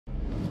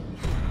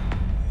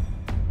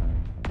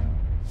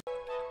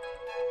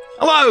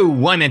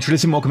Hello, I'm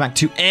EnterElysium, welcome back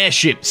to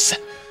Airships.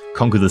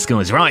 Conquer the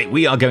skies. Right,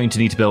 we are going to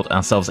need to build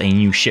ourselves a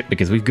new ship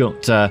because we've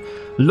got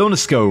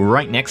Lonasko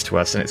right next to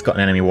us and it's got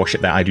an enemy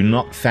warship there. I do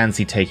not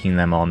fancy taking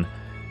them on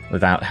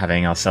without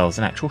having ourselves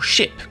an actual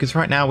ship, because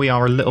right now we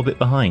are a little bit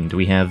behind.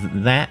 We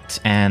have that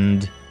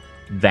and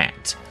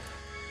that.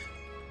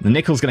 The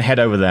Nickel's going to head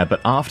over there, but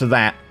after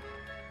that,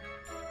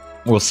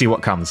 we'll see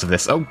what comes of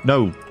this. Oh,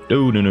 no.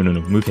 No.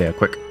 Move here,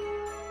 quick.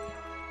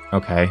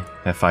 Okay,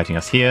 they're fighting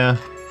us here.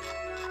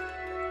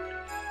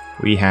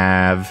 We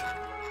have...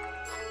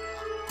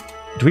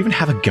 Do we even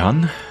have a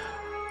gun?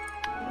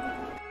 I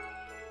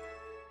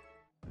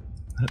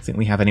don't think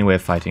we have any way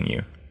of fighting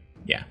you.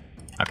 Yeah,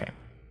 okay.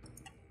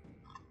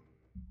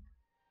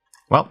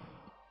 Well,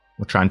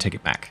 we'll try and take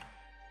it back.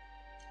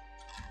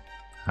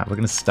 We're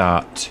going to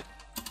start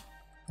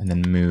and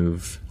then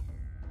move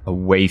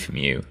away from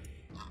you,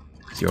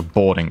 because you're a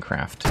boarding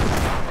craft.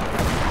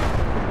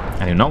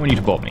 I do not want you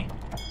to board me.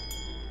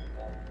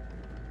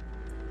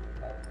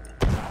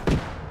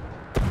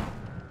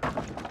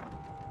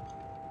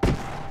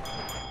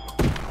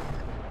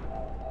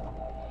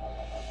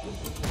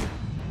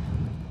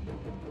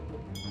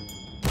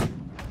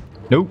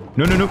 No.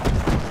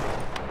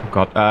 Oh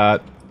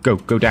god,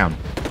 go down.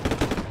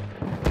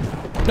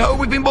 No,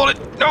 we've been boarded!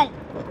 No!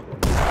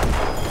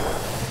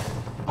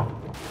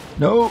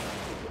 No!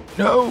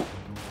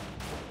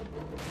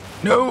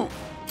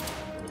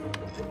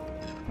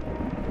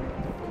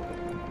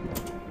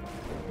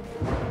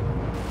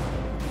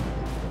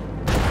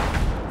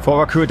 Four of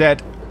our crew are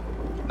dead.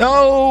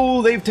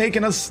 No! They've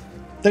taken us!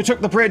 They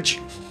took the bridge!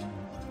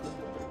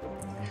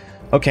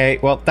 Okay,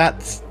 well,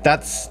 that's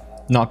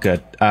not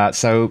good.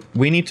 So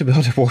we need to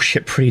build a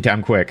warship pretty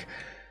damn quick.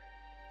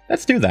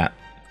 Let's do that.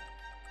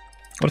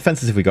 What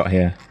defenses have we got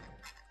here?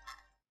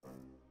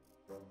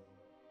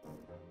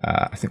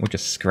 I think we'll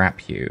just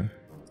scrap you,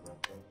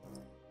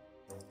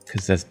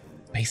 because there's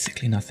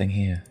basically nothing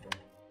here.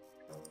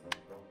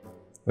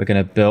 We're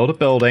going to build a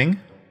building.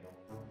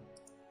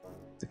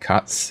 The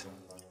cuts.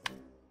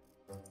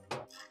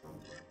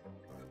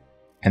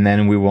 And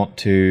then we want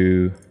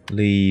to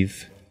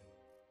leave...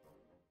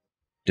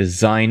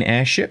 Design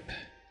airship.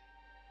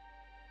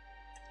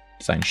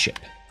 Design ship.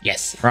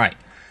 Yes, right.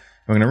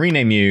 We're going to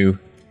rename you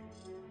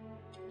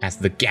as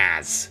the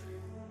Gaz.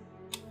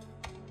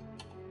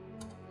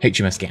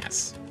 HMS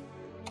Gaz.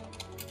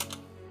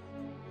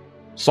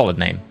 Solid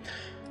name.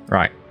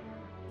 Right.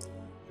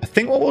 I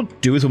think what we'll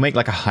do is we'll make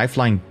like a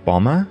high-flying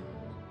bomber.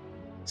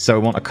 So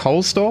we want a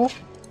coal store.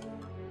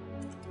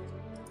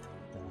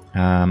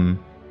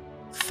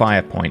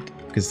 Fire point.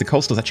 Because the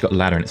coal store's actually got a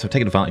ladder in it, so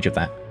take advantage of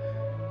that.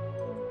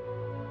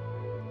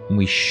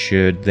 We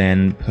should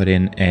then put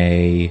in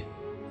a...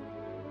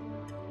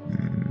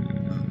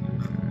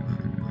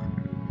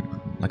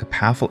 like a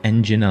powerful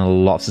engine and a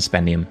lot of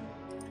suspendium.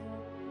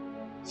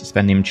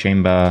 Suspendium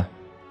chamber.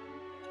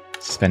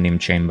 Suspendium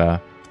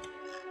chamber.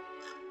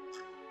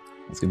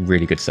 That's a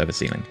really good service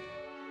ceiling.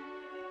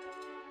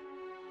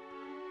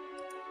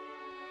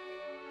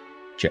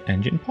 Jet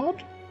engine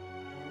pod?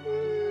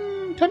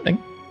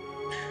 Tempting.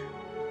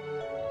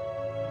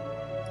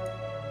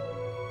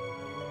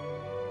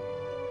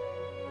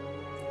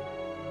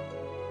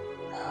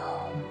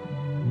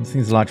 I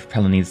think this large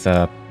propeller needs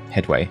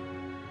headway.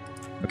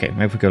 Okay,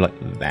 maybe if we go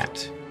like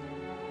that.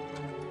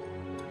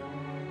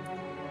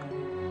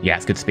 Yeah,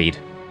 it's good speed.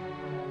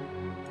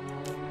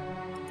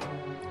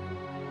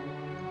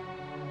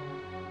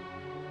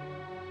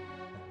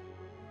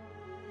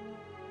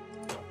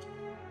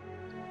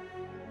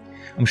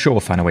 I'm sure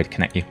we'll find a way to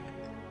connect you.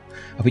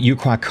 Oh, but you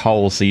require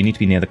coal, so you need to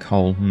be near the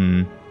coal.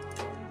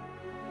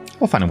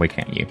 We'll find a way to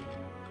connect you.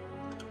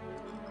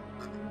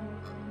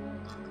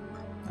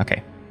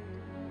 Okay.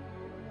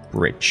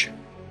 Bridge.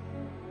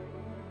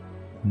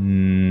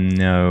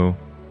 No.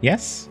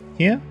 Yes?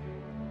 Here?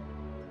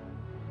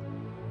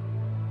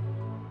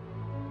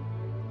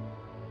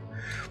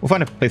 We'll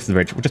find a place for the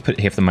bridge. We'll just put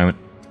it here for the moment.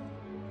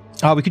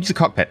 Oh, we could use a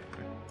cockpit.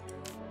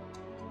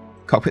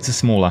 Cockpits are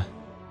smaller.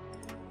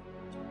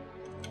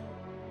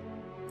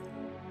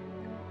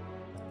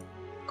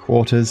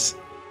 Quarters.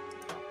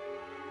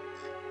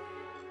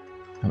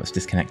 Oh, it's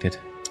disconnected.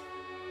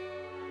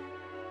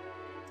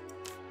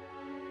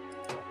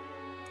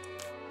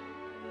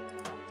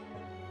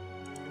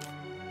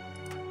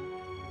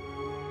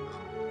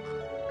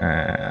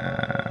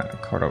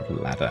 Corridor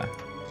ladder.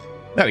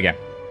 There we go.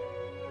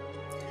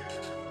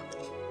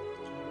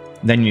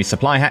 Then you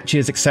supply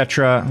hatches,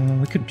 etc.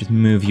 We could just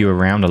move you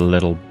around a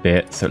little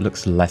bit so it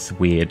looks less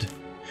weird.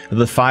 With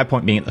the fire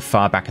point being at the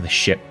far back of the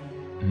ship.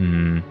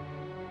 I'm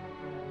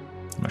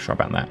not sure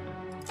about that.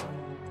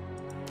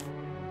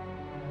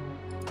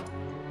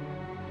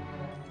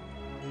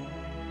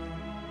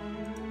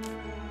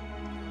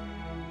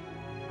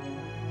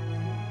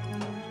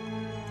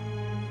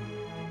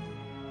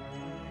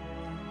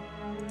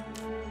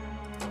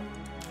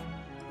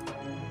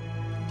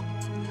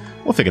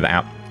 We'll figure that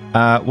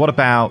out. What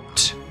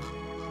about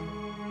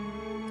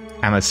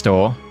ammo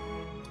store?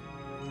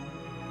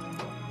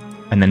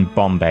 And then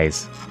bomb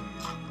bays.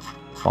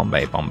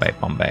 Bombay, Bombay,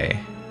 Bombay.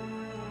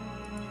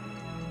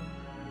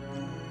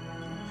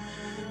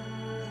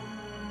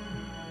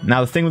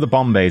 Now, the thing with the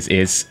Bombays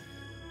is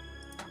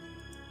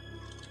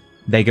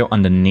they go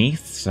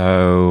underneath,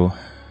 so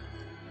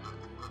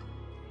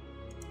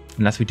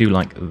unless we do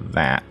like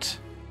that,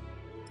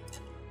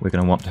 we're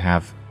going to want to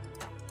have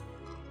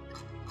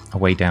a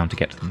way down to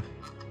get to them.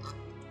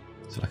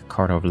 So like a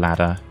corridor of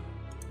ladder,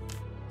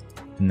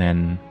 and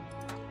then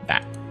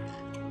that.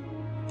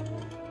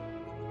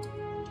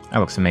 That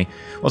works for me.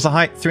 What's the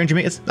height? 300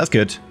 meters? That's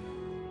good.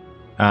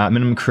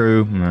 Minimum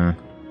crew? No.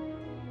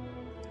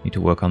 Need to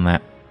work on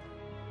that.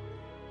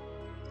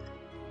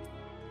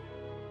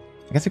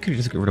 I guess we could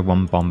just get rid of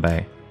one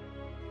Bombay.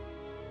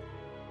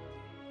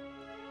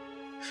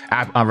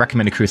 Our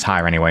recommended crew is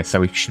higher anyway, so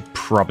we should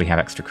probably have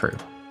extra crew.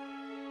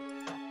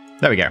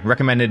 There we go.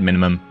 Recommended,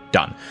 minimum,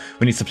 done.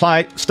 We need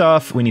supply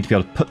stuff. We need to be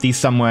able to put these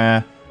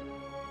somewhere.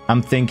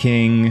 I'm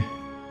thinking...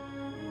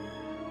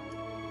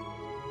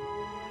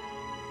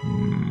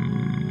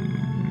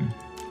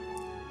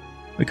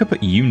 we could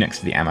put you next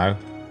to the ammo.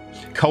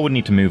 Cole would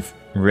need to move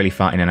really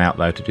far in and out,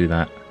 though, to do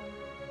that.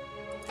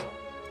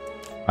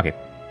 Okay.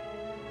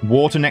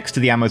 Water next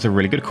to the ammo is a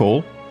really good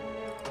call.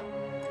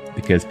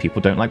 Because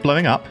people don't like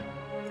blowing up.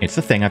 It's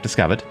a thing I've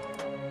discovered.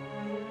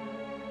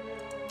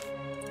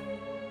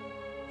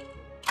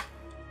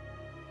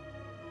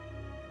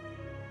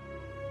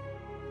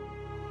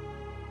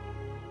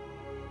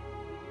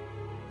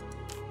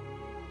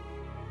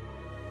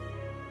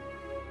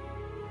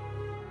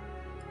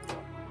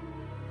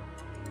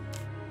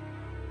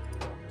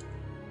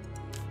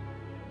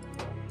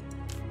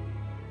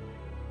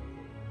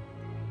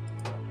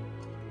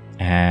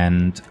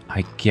 And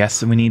I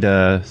guess we need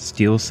a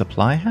steel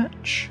supply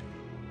hatch?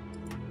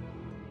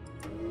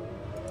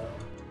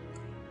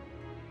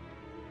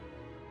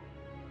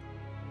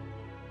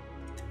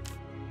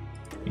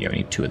 Yeah, we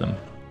need 2 of them.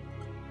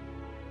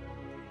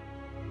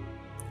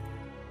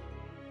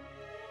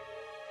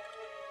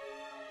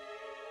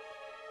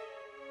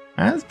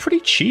 And it's pretty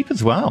cheap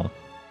as well.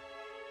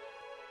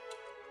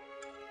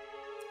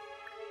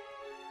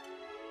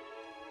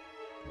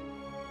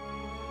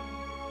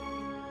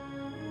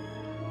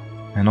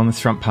 And on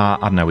this front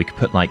part, I don't know, we could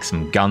put like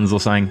some guns or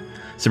something.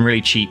 Some really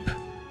cheap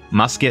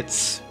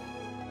muskets.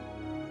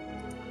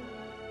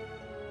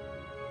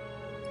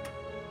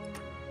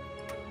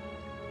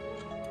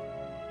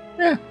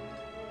 Yeah,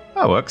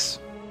 that works.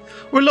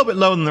 We're a little bit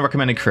lower than the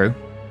recommended crew.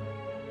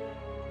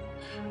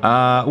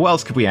 What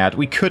else could we add?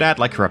 We could add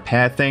like a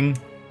repair thing.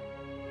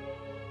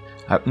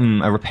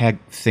 A repair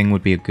thing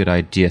would be a good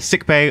idea.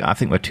 Sickbay, I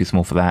think we're too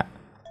small for that.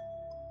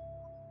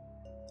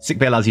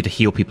 Sickbay allows you to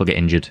heal people who get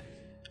injured.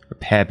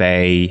 Repair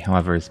bay,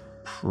 however, is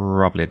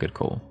probably a good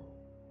call.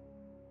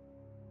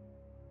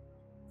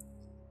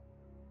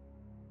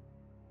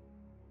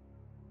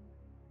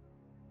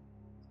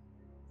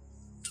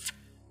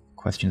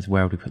 Question is,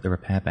 where would we put the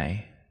repair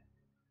bay?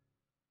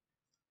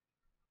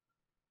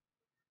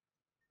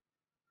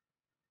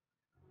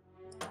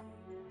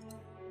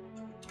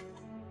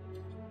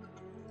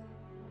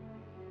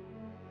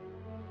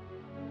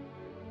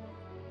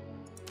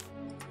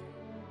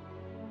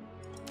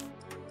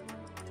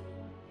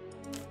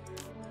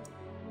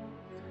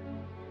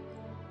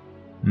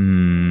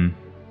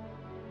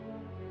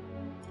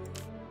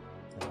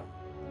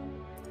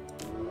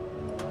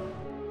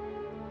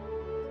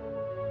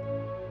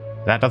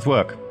 That does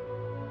work.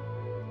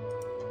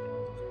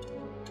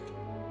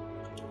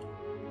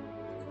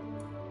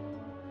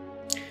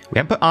 We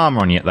haven't put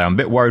armor on yet, though. I'm a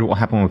bit worried what will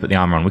happen when we put the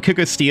armor on. We could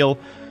go steel.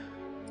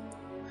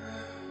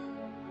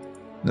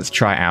 Let's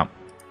try it out.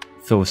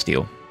 Fill with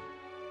steel.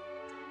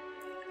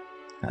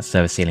 That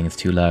service ceiling is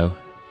too low.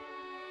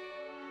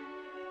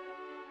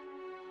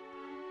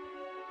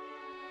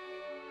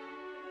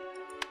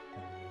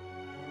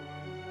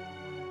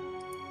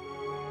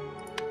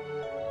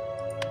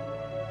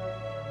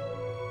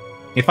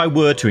 If I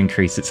were to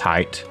increase its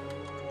height,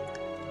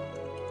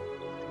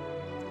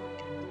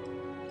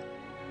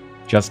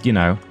 just, you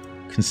know,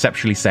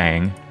 conceptually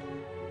saying,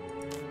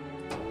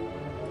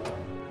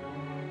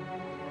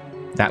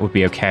 that would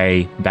be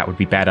okay, that would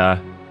be better,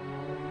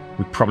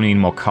 we'd probably need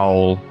more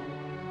coal.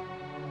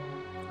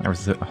 There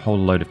was a whole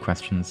load of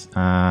questions.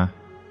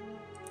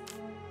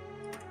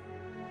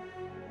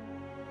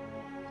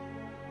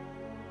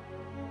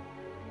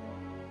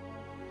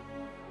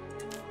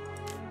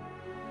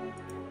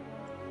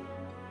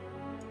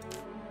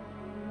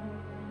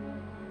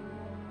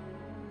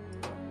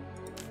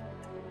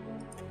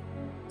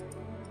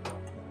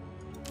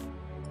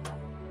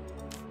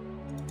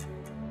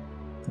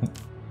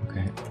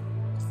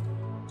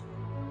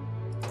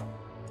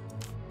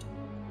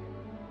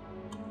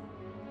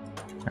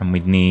 And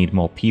we'd need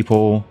more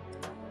people.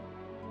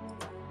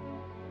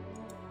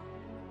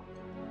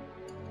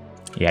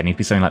 Yeah, it needs to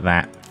be something like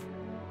that.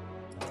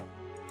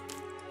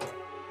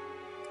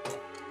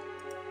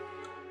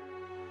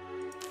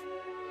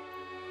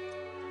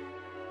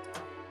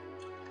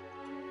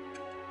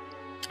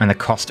 And the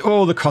cost...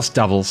 oh, the cost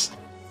doubles.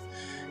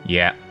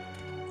 Yeah.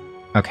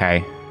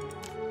 Okay.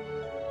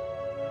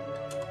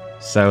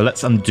 So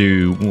let's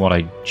undo what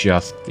I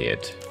just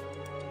did.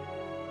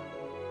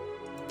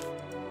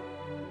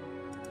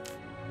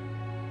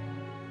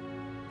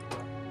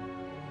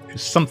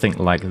 Just something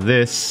like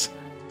this.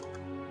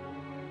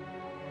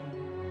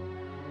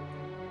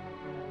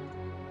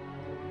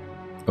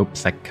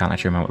 Oops, I can't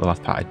actually remember what the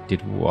last part I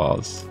did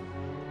was.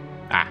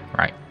 Ah,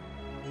 right.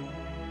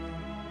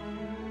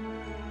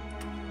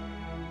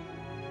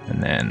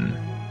 And then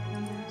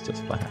still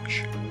supply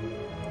hatch.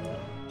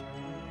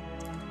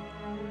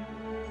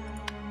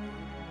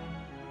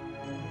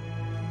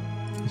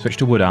 Switch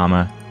to wood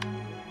armor.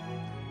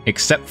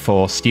 Except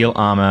for steel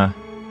armor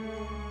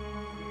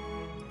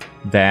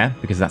there,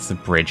 because that's the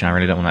bridge, and I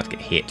really don't want that to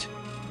get hit.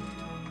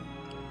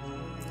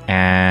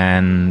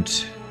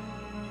 And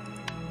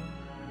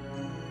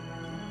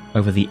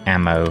over the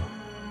ammo.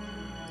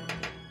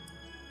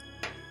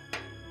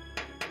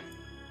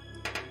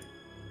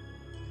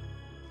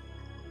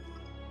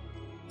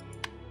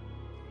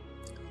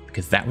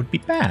 Because that would be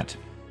bad.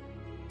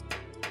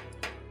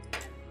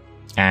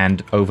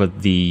 And over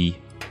the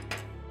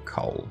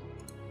coal.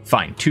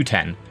 Fine,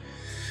 210.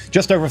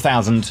 Just over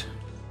 1,000.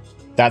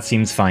 That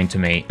seems fine to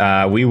me.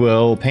 We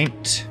will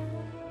paint,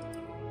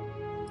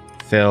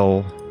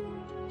 fill,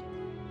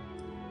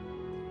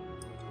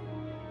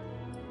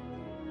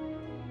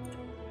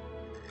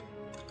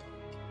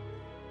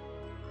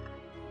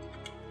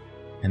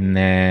 and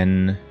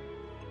then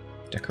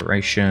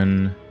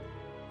decoration.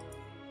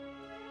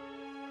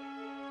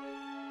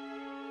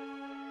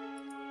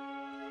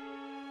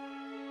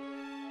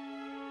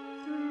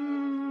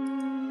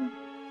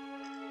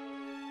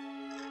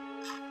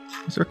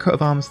 Is there a coat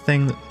of arms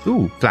thing? That...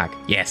 Ooh, flag.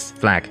 Yes,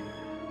 flag. Do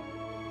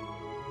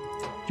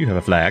you have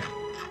a flag?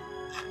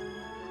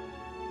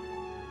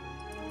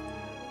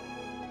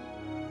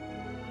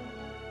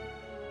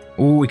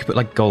 Ooh, we could put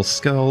like gold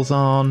skulls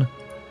on.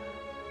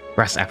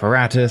 Brass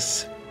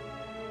apparatus.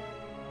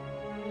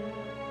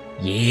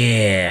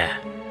 Yeah.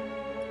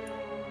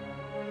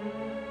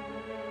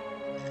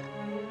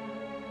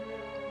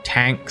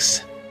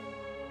 Tanks.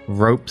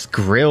 Ropes,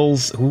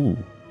 grills. Ooh.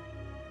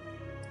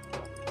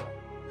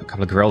 A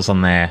couple of grills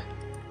on there.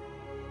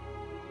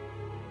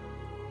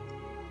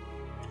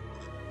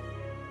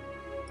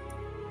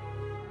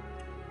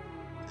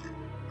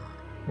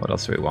 What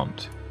else do we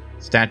want?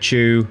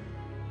 Statue.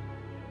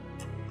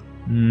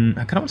 I kind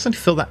of want something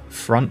to fill that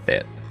front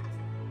bit.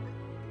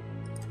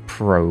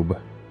 Probe.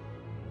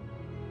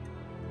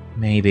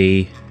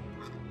 Maybe.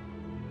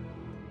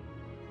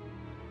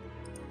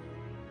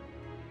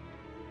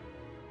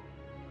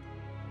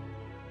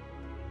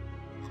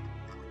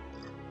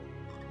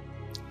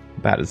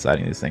 Bad at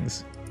deciding these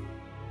things.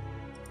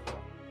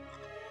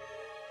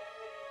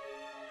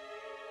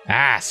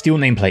 Ah, steel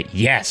nameplate.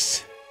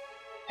 Yes.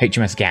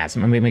 HMS gas.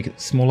 Maybe make it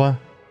smaller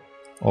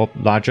or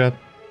larger.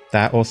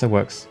 That also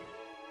works.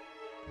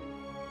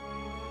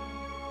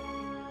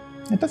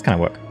 It does kind of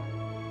work.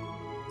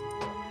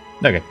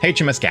 Okay,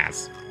 HMS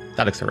gas.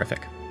 That looks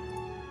horrific.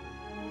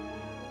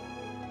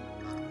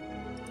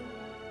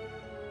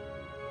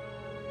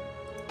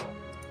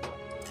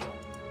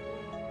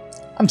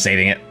 I'm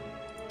saving it.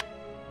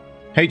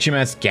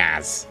 HMS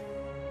Gaz.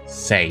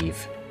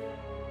 Save.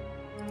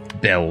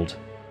 Build.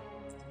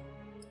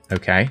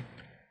 Okay.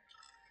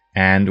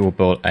 And we'll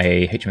build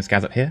a HMS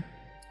Gaz up here.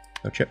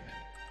 Warship.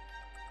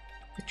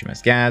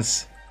 HMS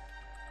Gaz.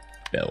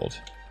 Build.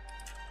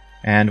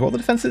 And what are the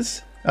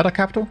defenses at our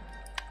capital?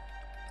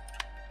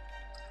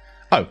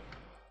 Oh.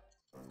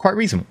 Quite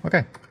reasonable.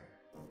 Okay.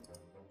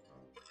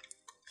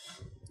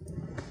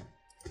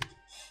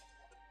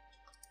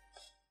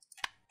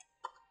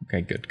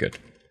 Okay, good, good.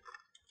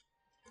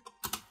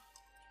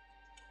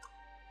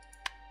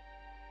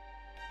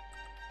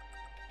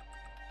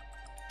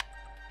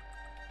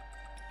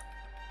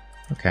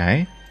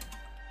 Okay.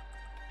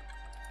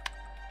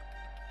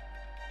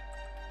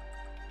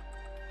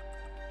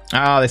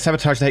 Ah, they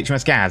sabotaged the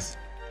HMS Gaz.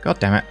 God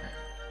damn it.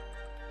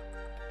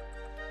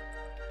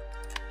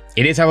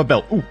 It is our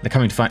built. Ooh, they're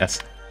coming to fight us.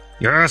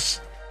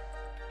 Yes!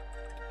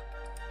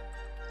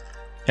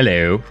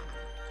 Hello.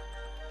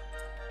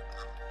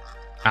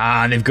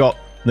 Ah, and they've got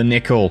the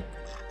nickel.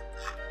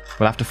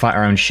 We'll have to fight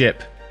our own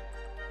ship.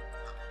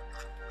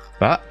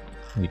 But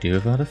we do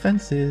have our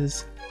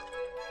defenses.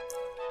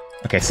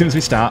 Okay, as soon as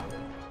we start,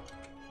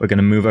 we're going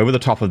to move over the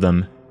top of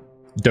them.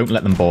 Don't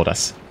let them board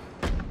us.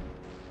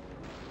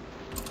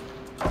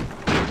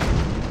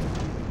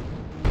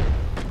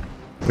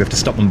 We have to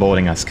stop them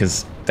boarding us,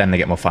 because then they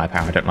get more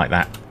firepower. I don't like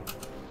that.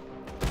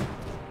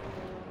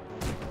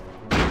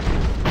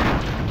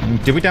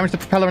 Did we damage the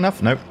propeller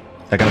enough? Nope.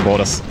 They're going to board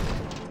us.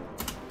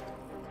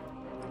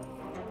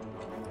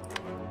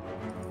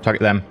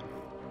 Target them.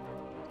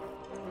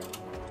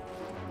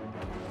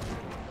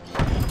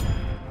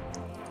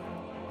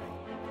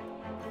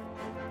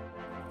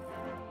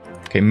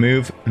 Okay,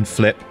 move and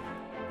flip.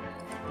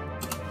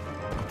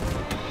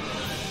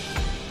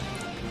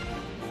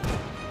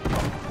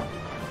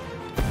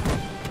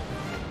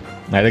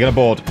 No, they're gonna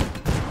board.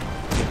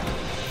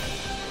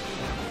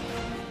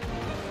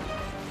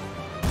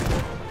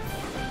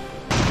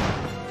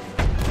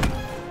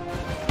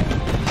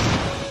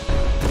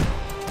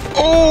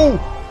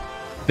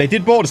 They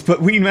did board us,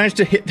 but we managed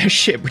to hit their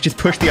ship, which has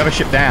pushed the other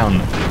ship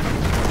down.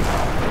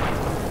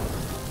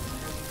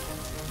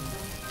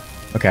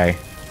 Okay.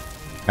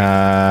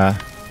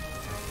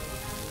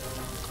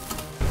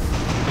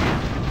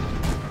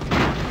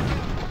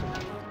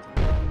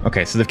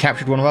 Okay, so they've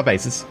captured one of our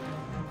bases.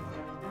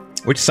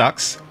 Which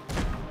sucks.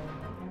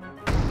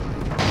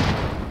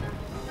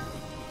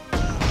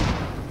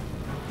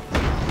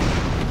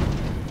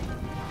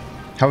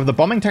 However, the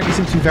bombing tactic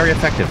seems to be very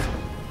effective.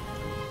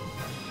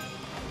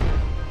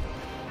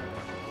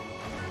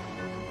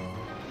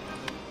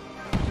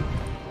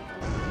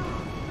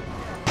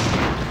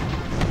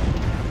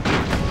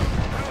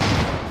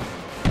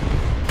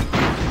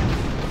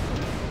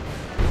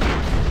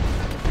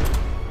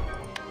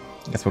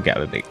 Guess we'll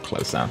get a bit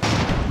closer.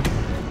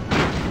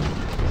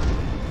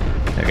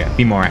 There we go.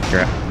 Be more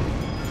accurate.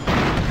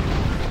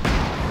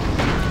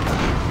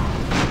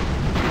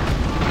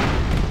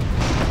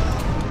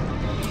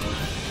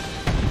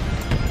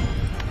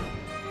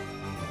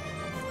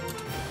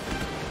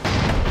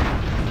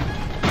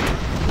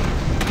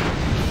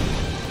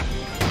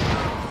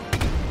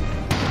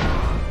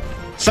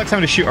 Sucks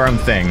having to shoot our own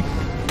thing.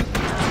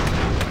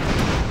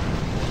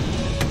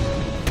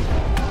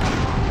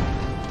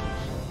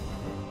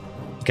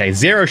 Okay,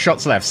 0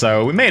 shots left,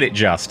 so we made it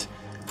just.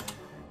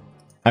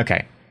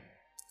 Okay.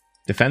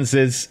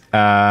 Defenses.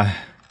 We're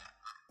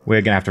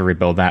gonna have to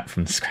rebuild that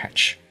from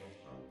scratch.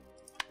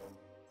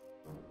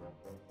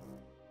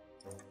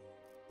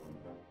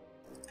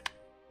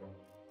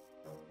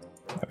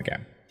 There we go.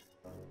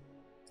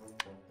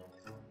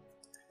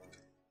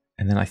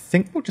 And then I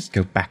think we'll just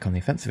go back on the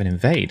offensive and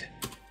invade.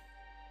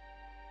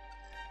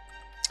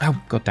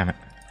 Oh, god damn it.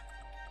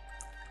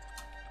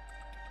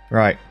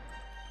 Right.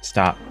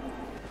 Start.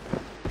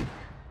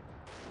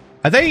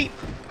 Are they...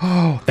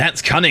 Oh,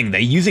 that's cunning.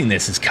 They're using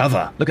this as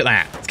cover. Look at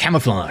that. It's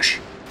camouflage.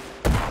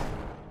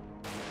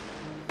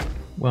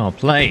 Well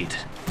played.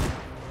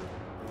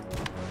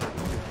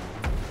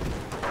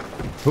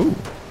 Ooh.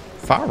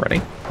 Fire ready.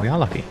 We are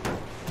lucky.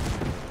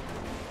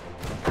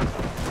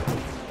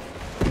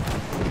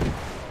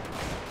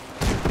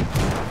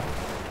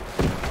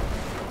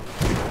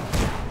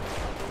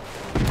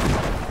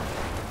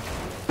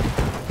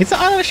 Is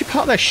that island actually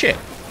part of their ship?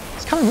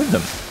 It's coming with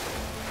them.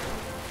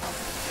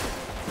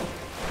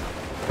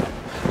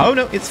 Oh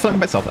no, it's floating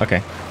by itself.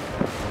 Okay.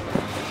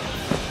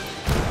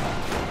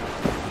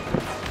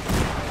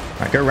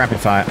 Alright, go rapid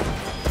fire.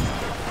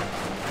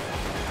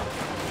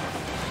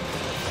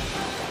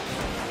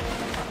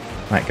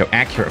 Alright, go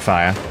accurate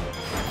fire.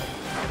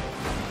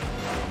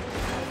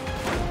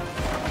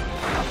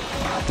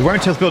 The wear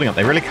and tear's building up.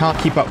 They really can't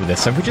keep up with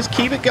this, so if we just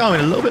keep it going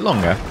a little bit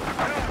longer.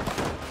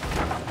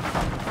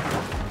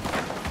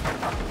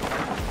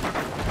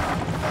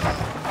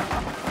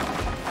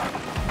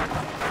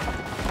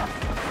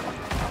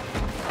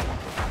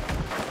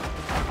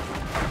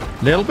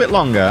 Little bit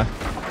longer.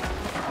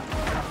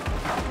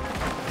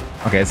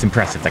 Okay, it's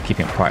impressive. They're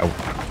keeping it quite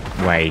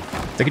a way.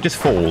 They could just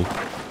fall.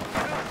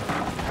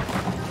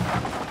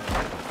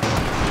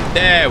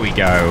 There we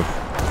go.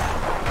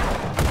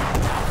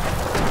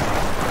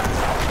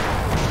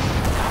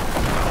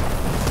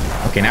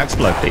 Okay, now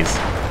explode, please.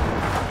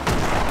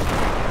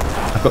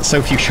 I've got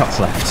so few shots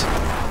left.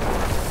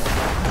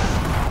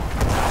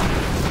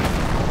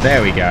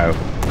 There we go.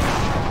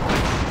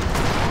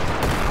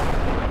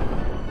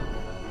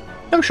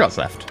 No shots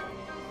left.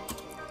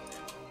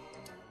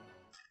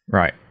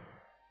 Right.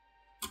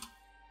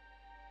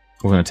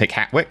 We're going to take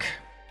Hatwick.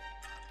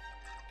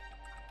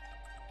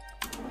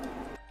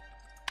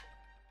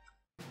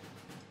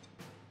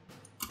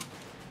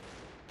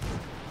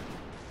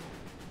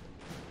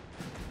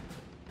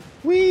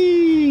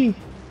 Whee!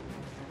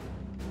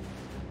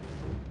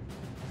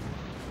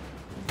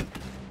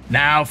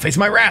 Now face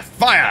my wrath!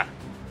 Fire!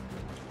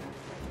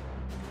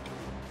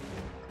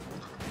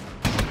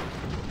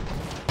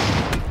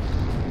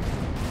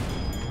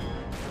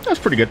 That was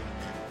pretty good.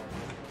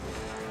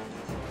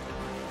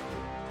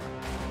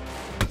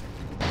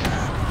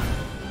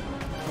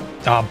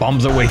 Ah,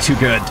 bombs are way too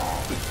good.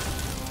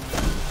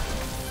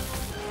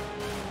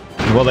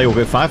 Well, they will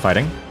go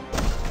firefighting.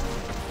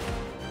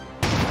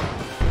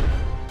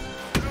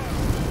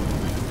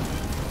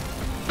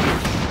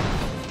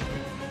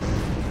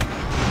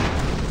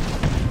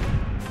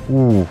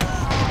 Ooh.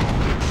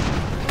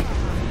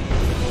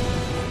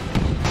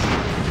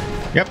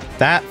 Yep,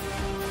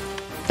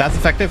 that's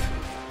effective.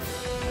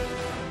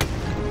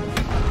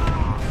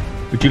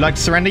 Would you like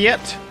to surrender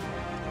yet?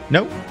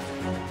 No?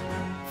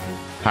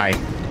 Hi.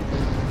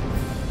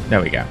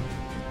 There we go.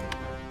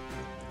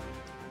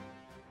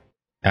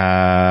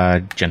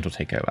 Gentle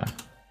takeover.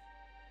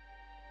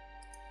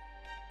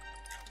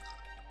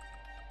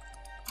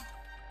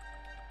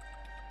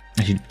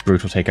 Actually,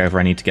 brutal takeover.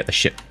 I need to get the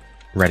ship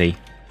ready.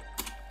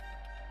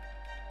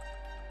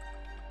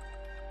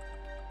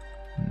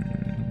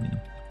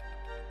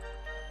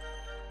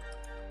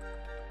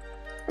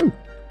 Ooh,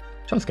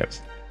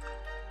 telescopes.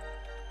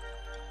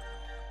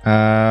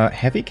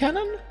 Heavy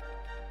cannon?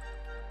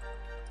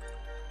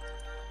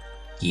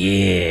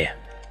 Yeah.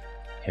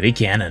 Heavy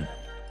cannon.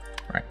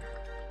 Right.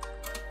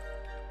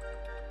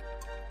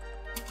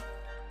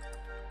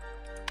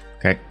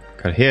 Okay,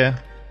 go to here.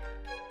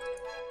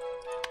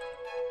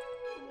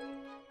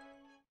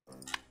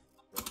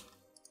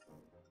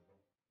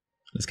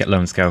 Let's get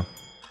Lone Skull.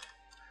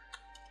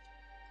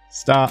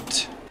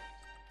 Start.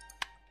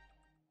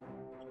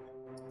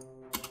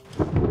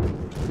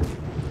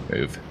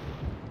 Move.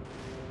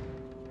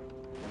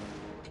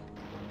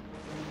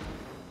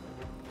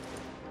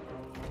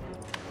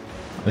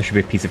 This should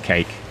be a piece of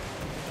cake.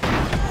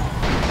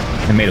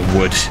 They're made of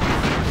wood.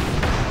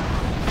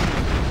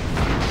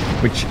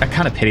 Which I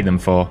kind of pity them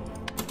for.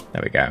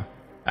 There we go.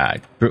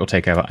 Brutal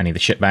takeover. I need the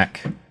ship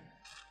back.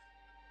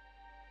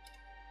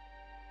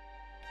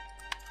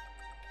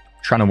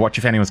 Trying to watch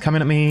if anyone's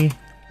coming at me.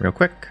 Real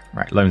quick.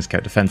 Right, Lone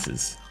Scout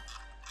defenses.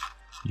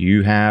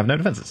 You have no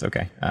defenses.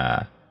 Okay.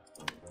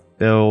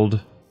 Build.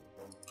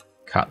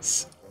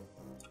 Cuts.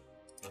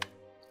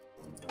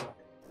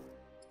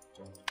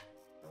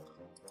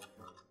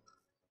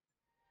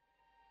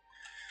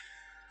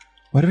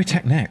 Where do we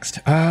attack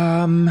next?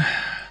 Can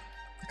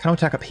I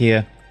attack up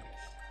here?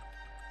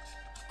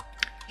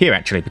 Here,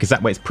 actually, because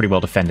that way it's pretty well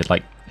defended.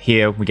 Like,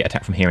 here, we get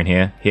attacked from here and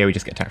here. Here, we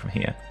just get attacked from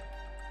here.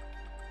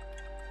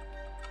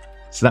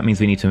 So that means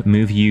we need to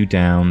move you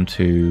down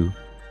to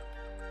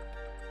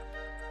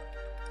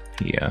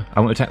here. I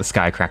won't attack the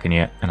Sky Kraken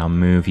yet, and I'll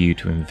move you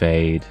to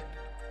invade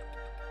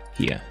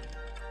here.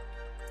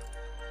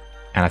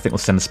 And I think we'll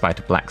send the spy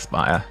to Black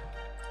Spire.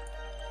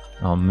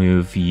 I'll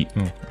move you...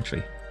 Oh,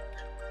 actually...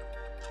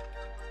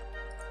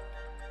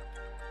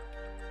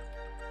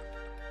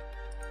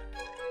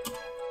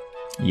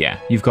 Yeah,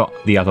 you've got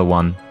the other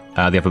one,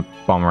 the other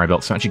bomber I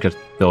built, so I'm actually going to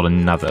build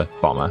another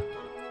bomber.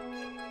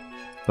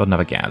 Build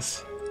another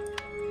Gaz.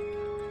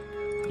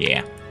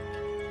 Yeah.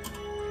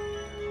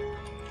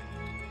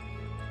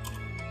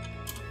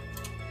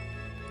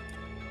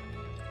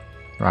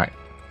 Right,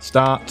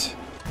 start.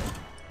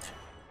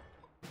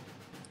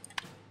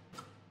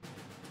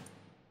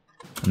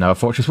 And now a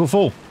fortress will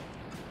fall.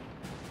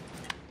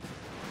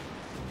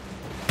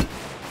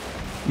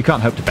 You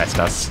can't hope to best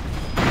us.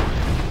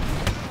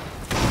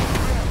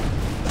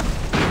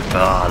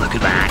 Oh, look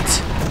at that.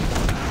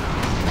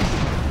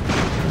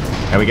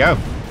 There we go.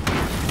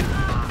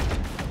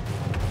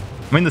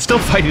 I mean, they're still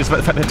fighting despite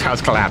the fact that the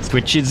tower's collapsed,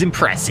 which is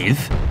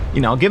impressive. You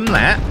know, I'll give them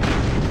that.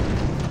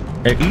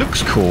 It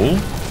looks cool.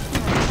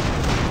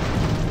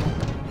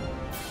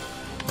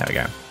 There we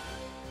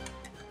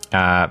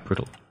go.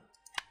 Brutal.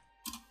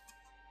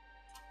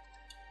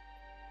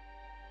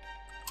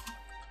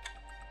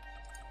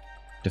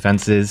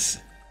 Defenses.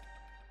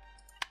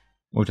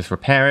 We'll just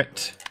repair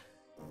it.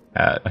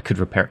 I could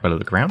repair it below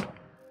the ground.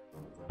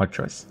 Odd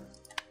choice.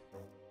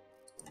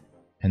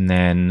 And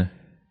then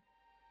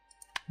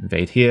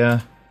invade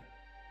here.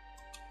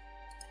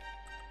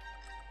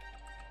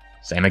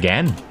 Same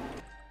again.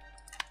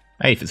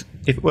 Hey, if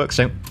it works,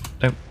 don't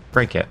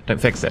break it.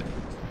 Don't fix it.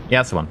 Yeah,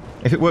 that's the one.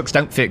 If it works,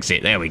 don't fix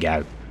it. There we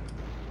go.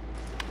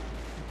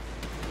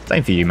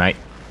 Same for you, mate.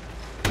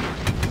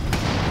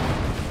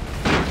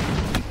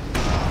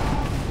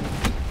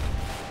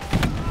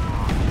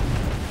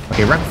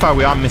 Okay, rapid fire,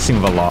 we are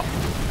missing with a lot.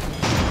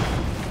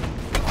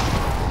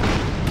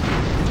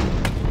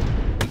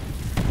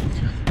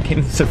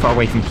 Getting so far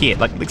away from here.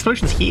 Like, the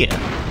explosion's here.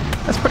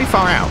 That's pretty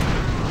far out.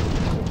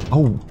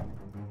 Oh.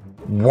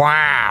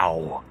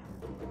 Wow.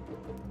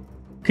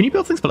 Can you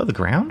build things below the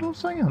ground or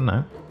something? I don't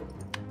know.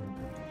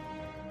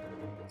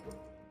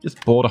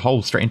 Just bored a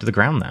hole straight into the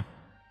ground there.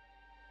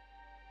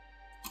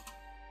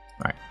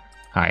 Right.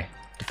 Hi.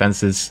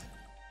 Defenses.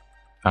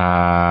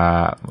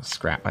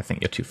 Scrap. I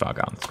think you're too far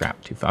gone.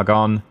 Scrap. Too far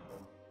gone.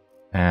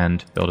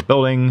 And build a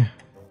building.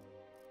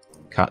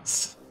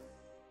 Cuts.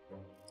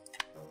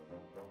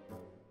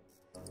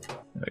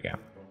 There we go.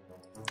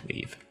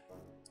 Leave.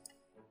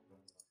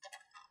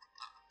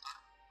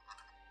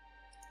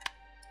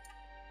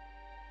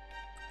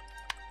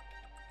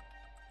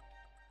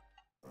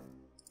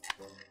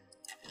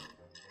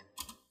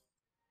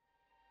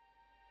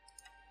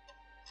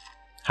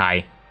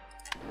 Hi.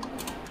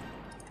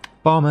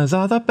 Bombers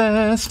are the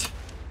best.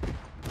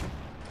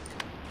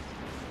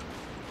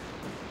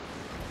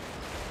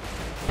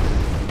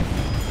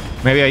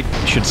 Maybe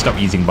I should stop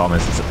using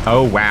bombers.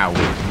 Oh wow,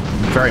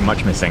 very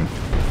much missing.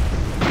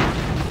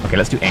 Okay,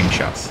 let's do aim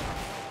shots.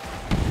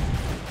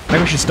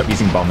 Maybe I should stop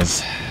using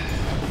bombers.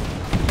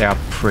 They are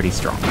pretty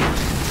strong.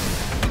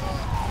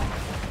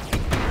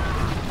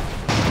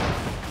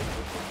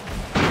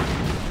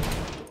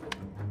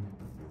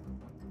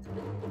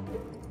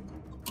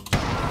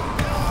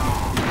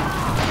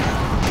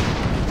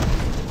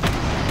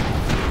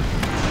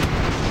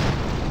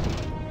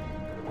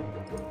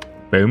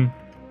 Boom.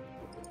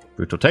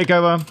 Brutal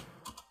takeover.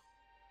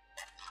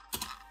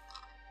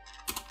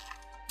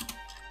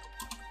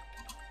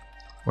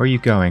 Where are you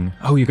going?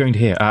 Oh, you're going to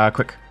here.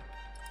 Quick.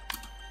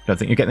 Don't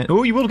think you're getting there.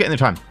 Oh, you will get in the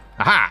time.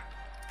 Aha!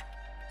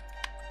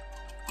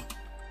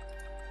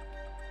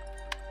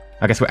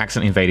 I guess we're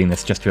accidentally invading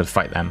this just to be able to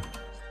fight them.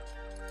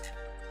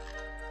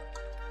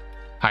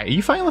 Hi, are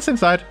you fighting on the same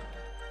side?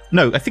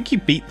 No, I think you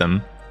beat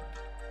them.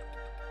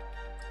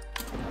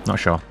 Not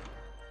sure.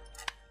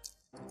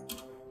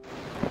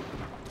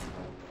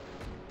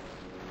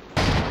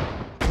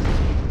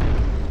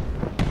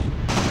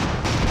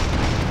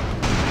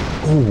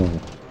 Ooh.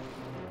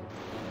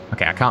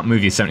 Okay, I can't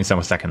move you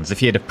 77 seconds.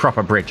 If you had a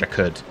proper bridge, I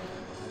could.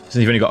 Since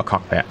you've only got a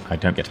cockpit, I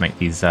don't get to make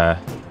these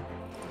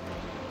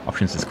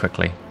options as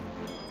quickly.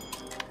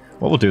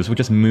 What we'll do is we'll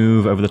just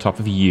move over the top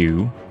of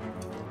you.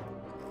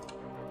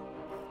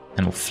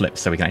 And we'll flip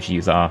so we can actually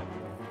use our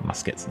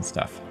muskets and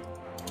stuff.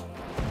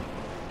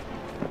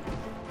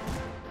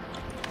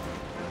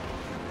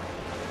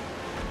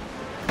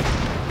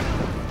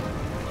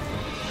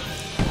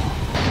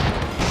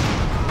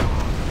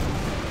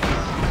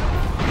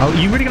 Oh, are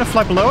you really going to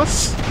fly below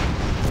us?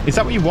 Is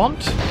that what you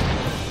want?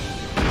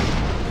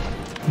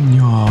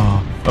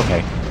 No.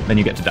 Okay, then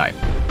you get to die.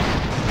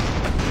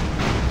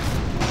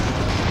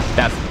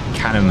 That's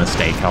kind of a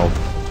mistake, I'll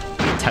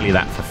tell you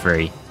that for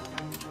free.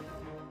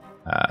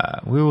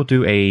 We will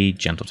do a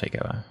gentle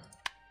takeover.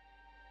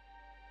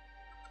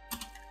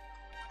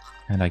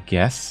 And I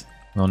guess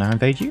we'll now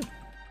invade you.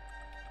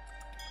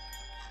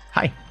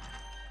 Hi.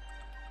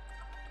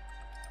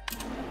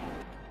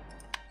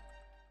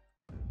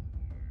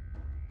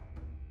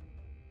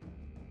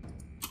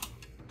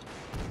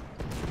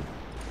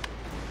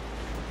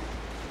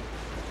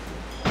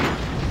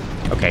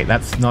 Okay,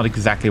 that's not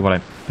exactly what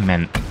I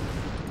meant.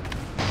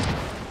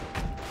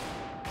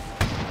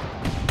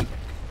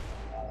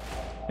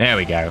 There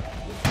we go.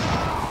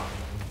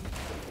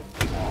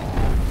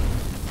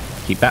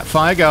 Keep that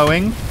fire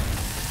going.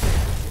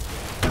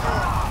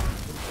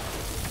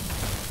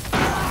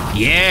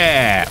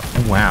 Yeah!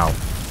 Oh, wow.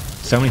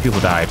 So many people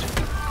died.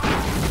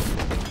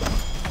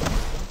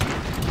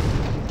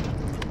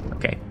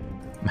 Okay.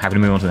 I'm happy to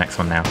move on to the next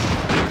one now.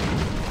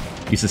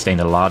 You sustained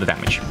a lot of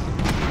damage.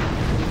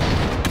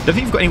 Don't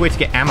think you've got any way to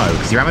get ammo,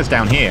 because your ammo's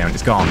down here and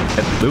it's gone.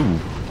 Ooh.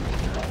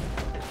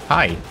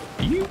 Hi.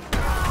 Are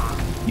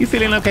you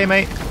feeling okay,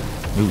 mate?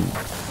 Ooh.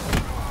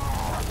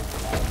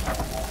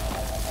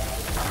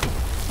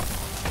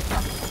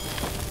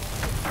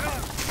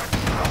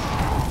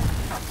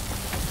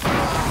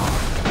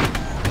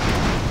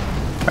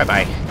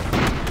 Bye-bye.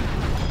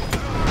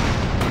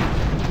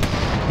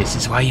 This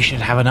is why you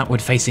should have an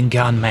upward-facing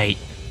gun, mate.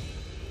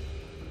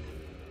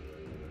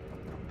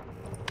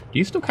 Do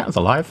you still count as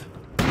alive?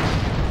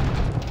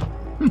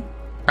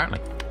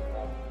 Apparently.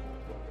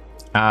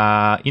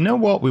 You know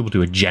what? We will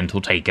do a gentle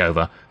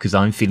takeover, because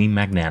I'm feeling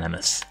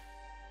magnanimous.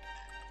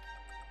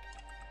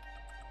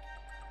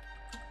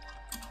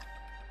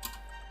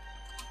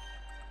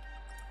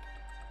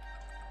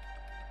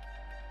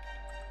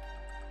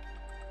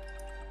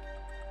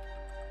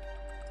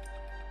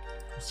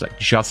 It's like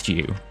just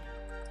you.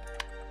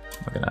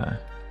 We're gonna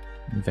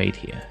invade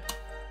here.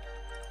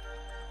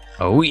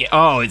 Oh, yeah.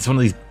 Oh, it's one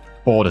of these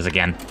borders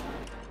again.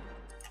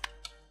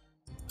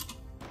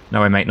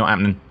 No way, mate. Not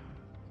happening.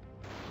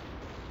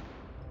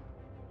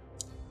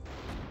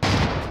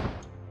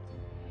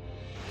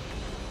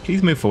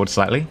 Please move forward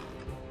slightly.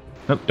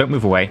 Nope, don't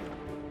move away.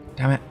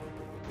 Damn it.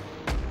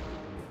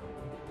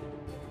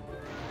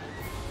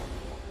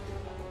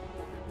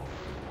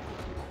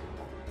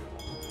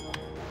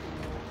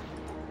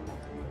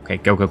 Okay,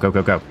 go, go, go,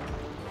 go, go.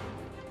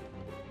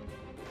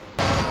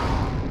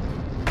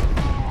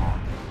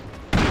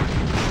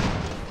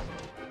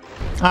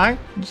 Alright,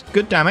 it's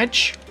good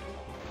damage.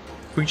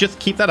 If we just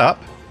keep that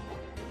up.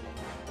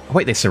 Oh,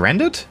 wait, they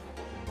surrendered?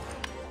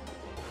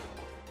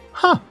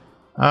 Huh.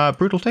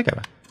 Brutal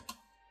takeover.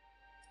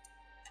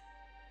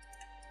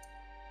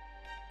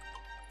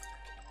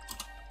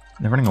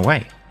 They're running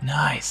away.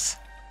 Nice.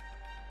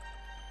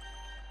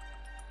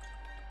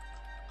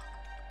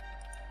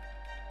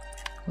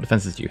 What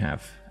defenses do you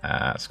have?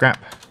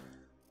 Scrap.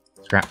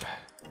 Scrap.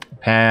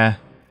 Repair.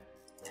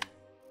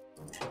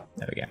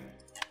 There we go.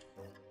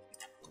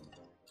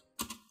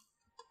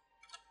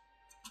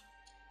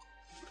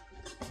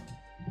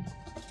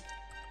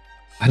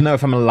 I don't know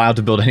if I'm allowed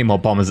to build any more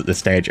bombers at this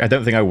stage. I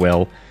don't think I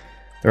will.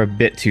 They're a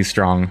bit too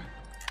strong.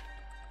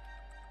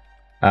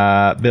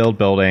 Build,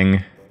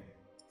 building,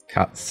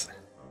 cuts.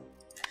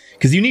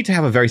 Because you need to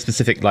have a very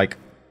specific, like...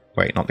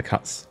 Wait, not the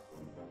cuts.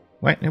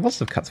 Wait, it was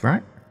the cuts,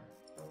 right?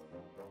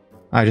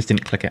 I just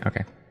didn't click it.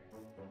 Okay.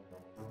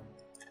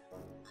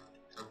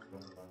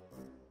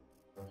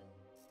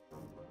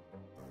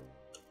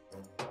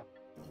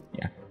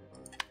 Yeah.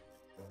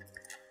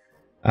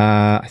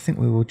 I think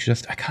we will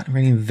just... I can't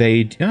really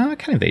invade... I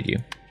can invade you.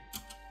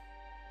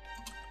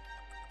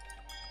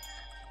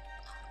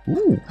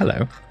 Ooh,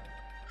 hello.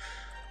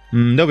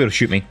 They'll be able to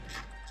shoot me.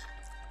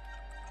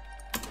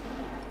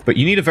 But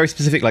you need a very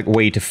specific like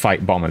way to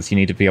fight bombers. You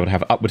need to be able to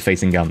have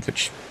upward-facing guns,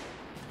 which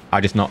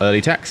are just not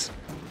early techs.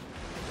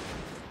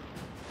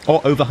 Or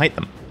overheight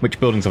them, which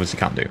buildings obviously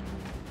can't do.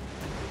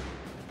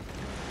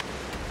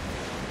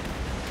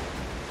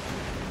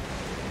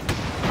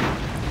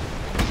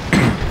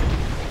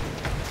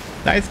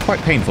 That is quite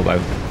painful, though.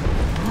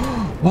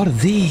 What are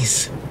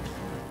these?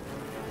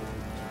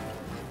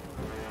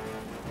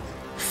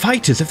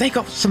 fighters. Have they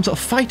got some sort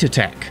of fighter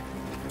tech?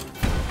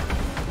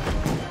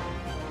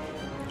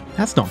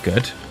 That's not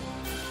good.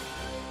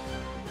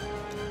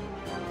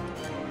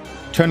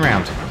 Turn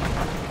around.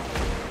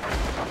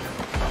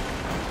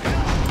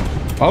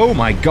 Oh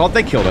my god,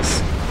 they killed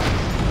us.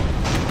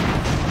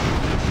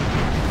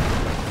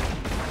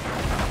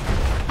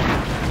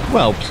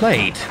 Well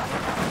played.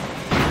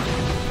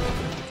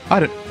 I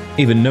don't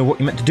even know what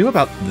you meant to do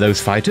about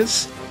those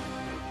fighters.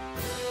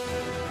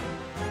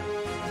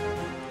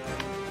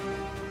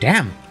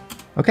 Damn.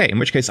 Okay, in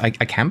which case I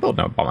can build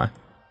no bomber.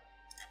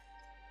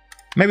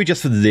 Maybe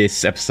just for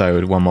this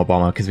episode, one more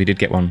bomber, because we did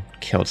get one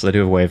killed, so they do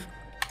have a way of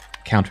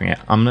countering it.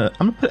 I'm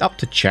gonna put it up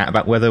to chat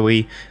about whether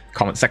we...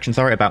 comment section,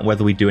 sorry, about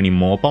whether we do any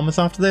more bombers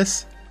after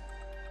this.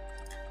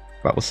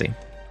 But we'll see.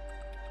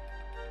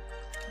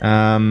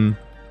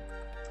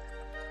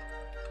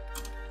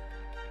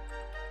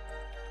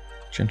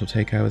 Gentle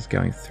takeover is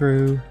going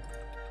through.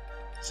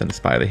 Send a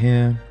spy over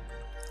here.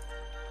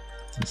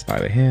 Send a spy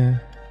over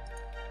here.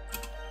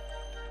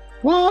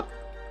 What?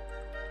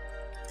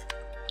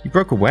 You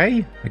broke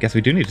away? I guess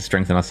we do need to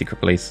strengthen our secret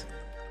police.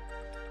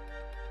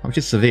 How much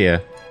is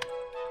severe?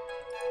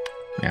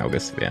 Yeah, we'll go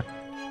severe.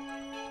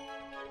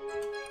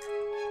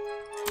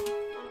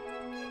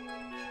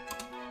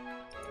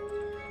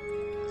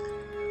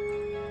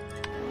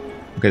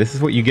 Okay, this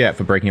is what you get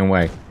for breaking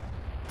away.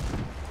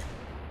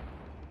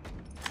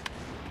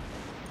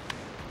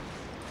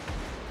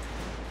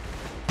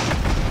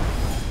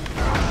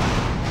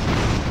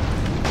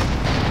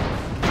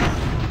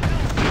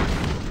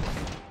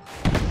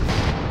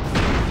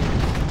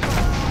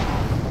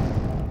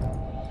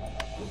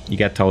 You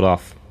get told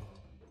off.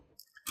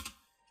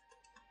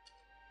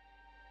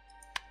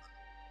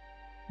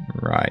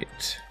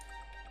 Right.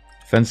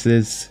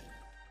 Fences.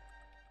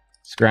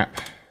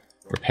 Scrap.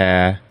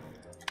 Repair.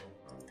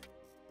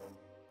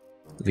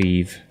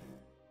 Leave.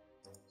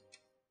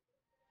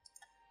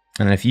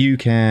 And then if you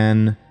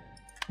can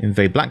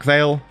invade Black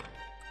Veil,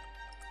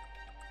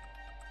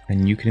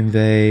 and you can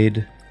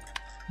invade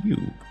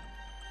you.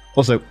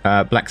 Also,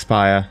 Black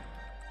Spire.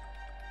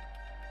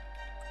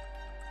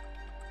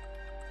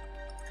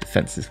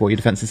 Defenses. What are your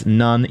defenses?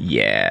 None?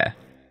 Yeah.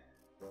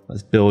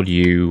 Let's build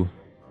you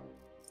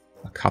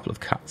a couple of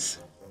cuts.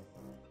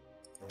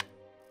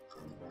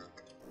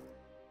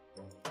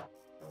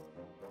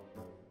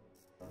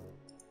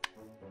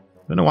 I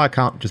don't know why I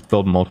can't just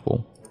build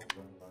multiple.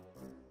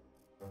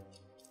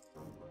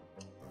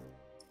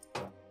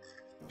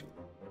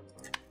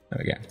 There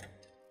we go.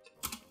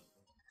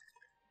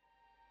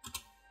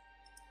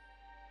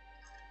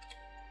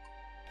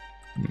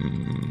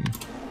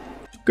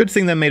 Good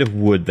thing they're made of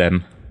wood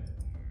then.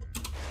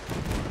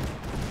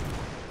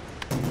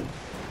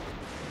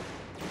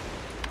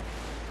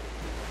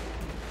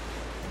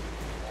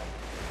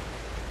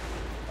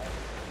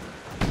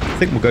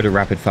 I think we'll go to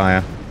rapid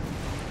fire.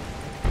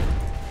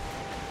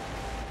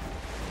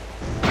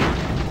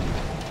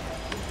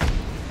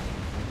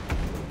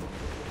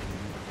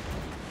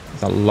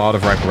 There's a lot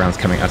of rifle rounds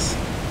coming at us.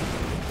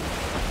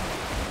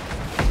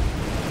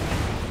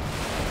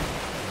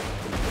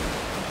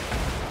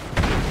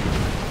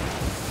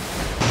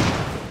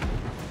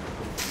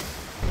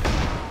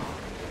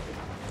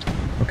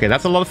 Okay,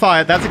 that's a lot of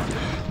fire. That's it.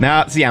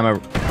 Now it's the ammo.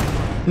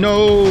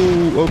 No.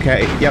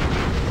 Okay. Yep.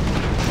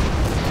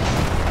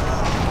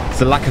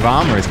 The lack of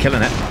armor is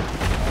killing it.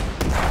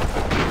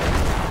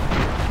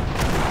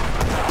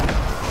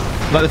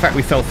 Like the fact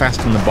we fell fast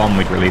from the bomb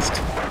we'd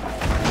released.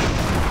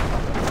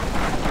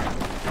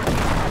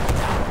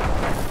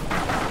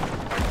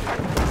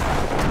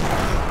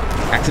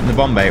 Accident in the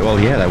bomb bay. Well,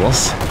 yeah, there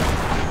was.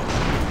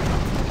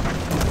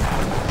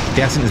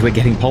 The accident is we're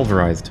getting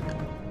pulverized.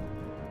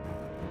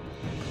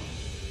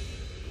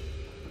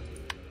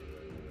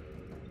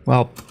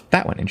 Well,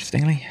 that went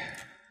interestingly.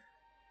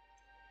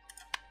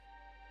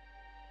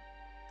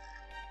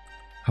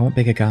 I want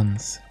bigger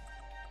guns.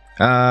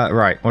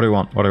 Right. What do we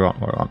want? What do we want?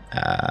 What do we want?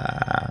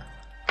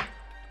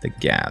 The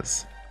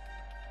gas.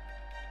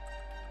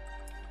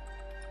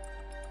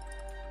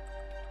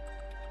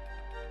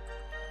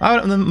 I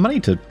don't have the money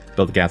to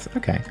build the gas.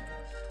 Okay.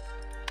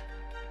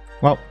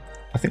 Well,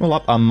 I think we'll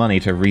up our money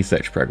to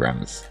research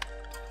programs.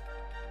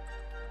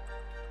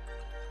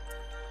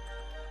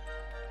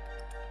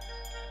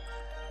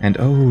 And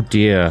oh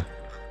dear.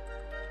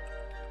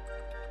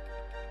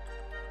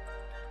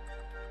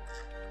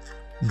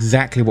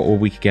 Exactly what we're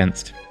weak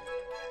against.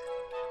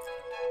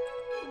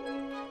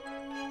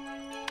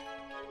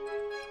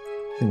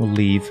 I think we'll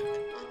leave.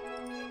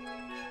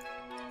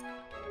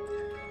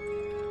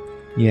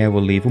 Yeah,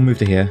 we'll leave. We'll move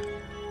to here.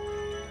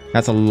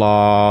 That's a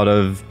lot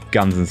of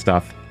guns and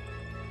stuff.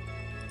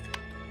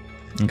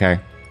 Okay.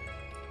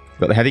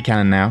 Got the heavy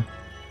cannon now.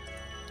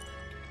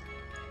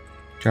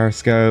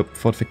 Gyroscope,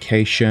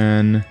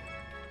 fortification,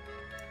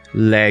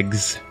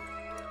 legs,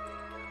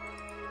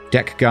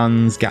 deck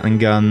guns, Gatling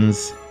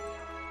guns,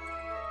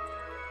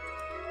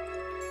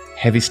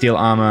 heavy steel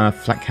armor,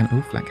 flat cannon.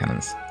 Ooh, flat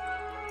cannons.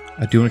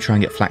 I do want to try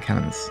and get flat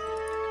cannons.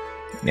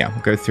 Yeah,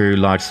 we'll go through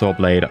large saw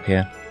blade up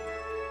here.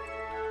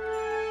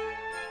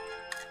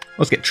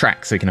 Let's get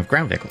tracks so we can have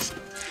ground vehicles.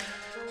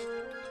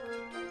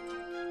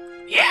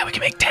 Yeah, we can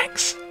make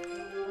tanks.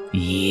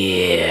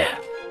 Yeah.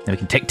 Then we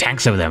can take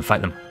tanks over there and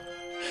fight them.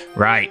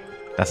 Right.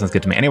 That sounds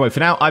good to me. Anyway, for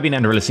now, I've been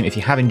EnterElysium. If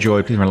you have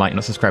enjoyed, please remember to like and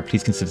not subscribe.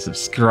 Please consider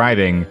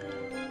subscribing.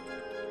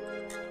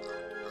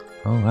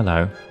 Oh,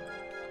 hello.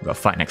 We've got a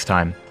fight next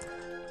time.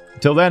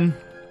 Until then,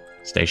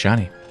 stay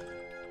shiny.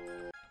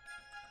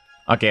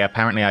 Okay,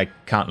 apparently I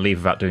can't leave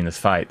without doing this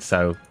fight,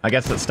 so I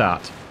guess let's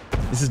start.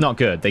 This is not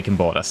good. They can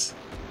board us.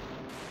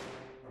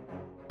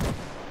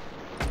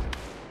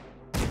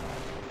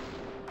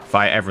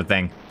 Fire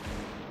everything.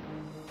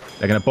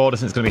 They're going to board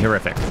us and it's going to be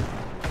horrific.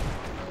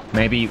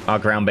 Maybe our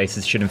ground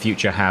bases should in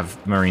future have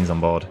Marines on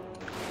board.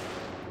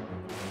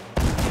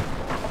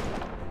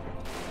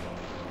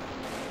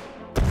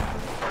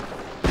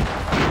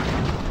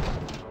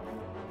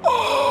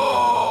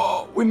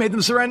 Oh! We made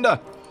them surrender!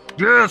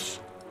 Yes!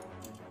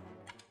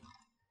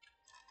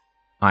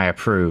 I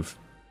approve.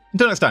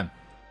 Until next time,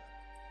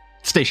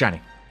 stay shiny.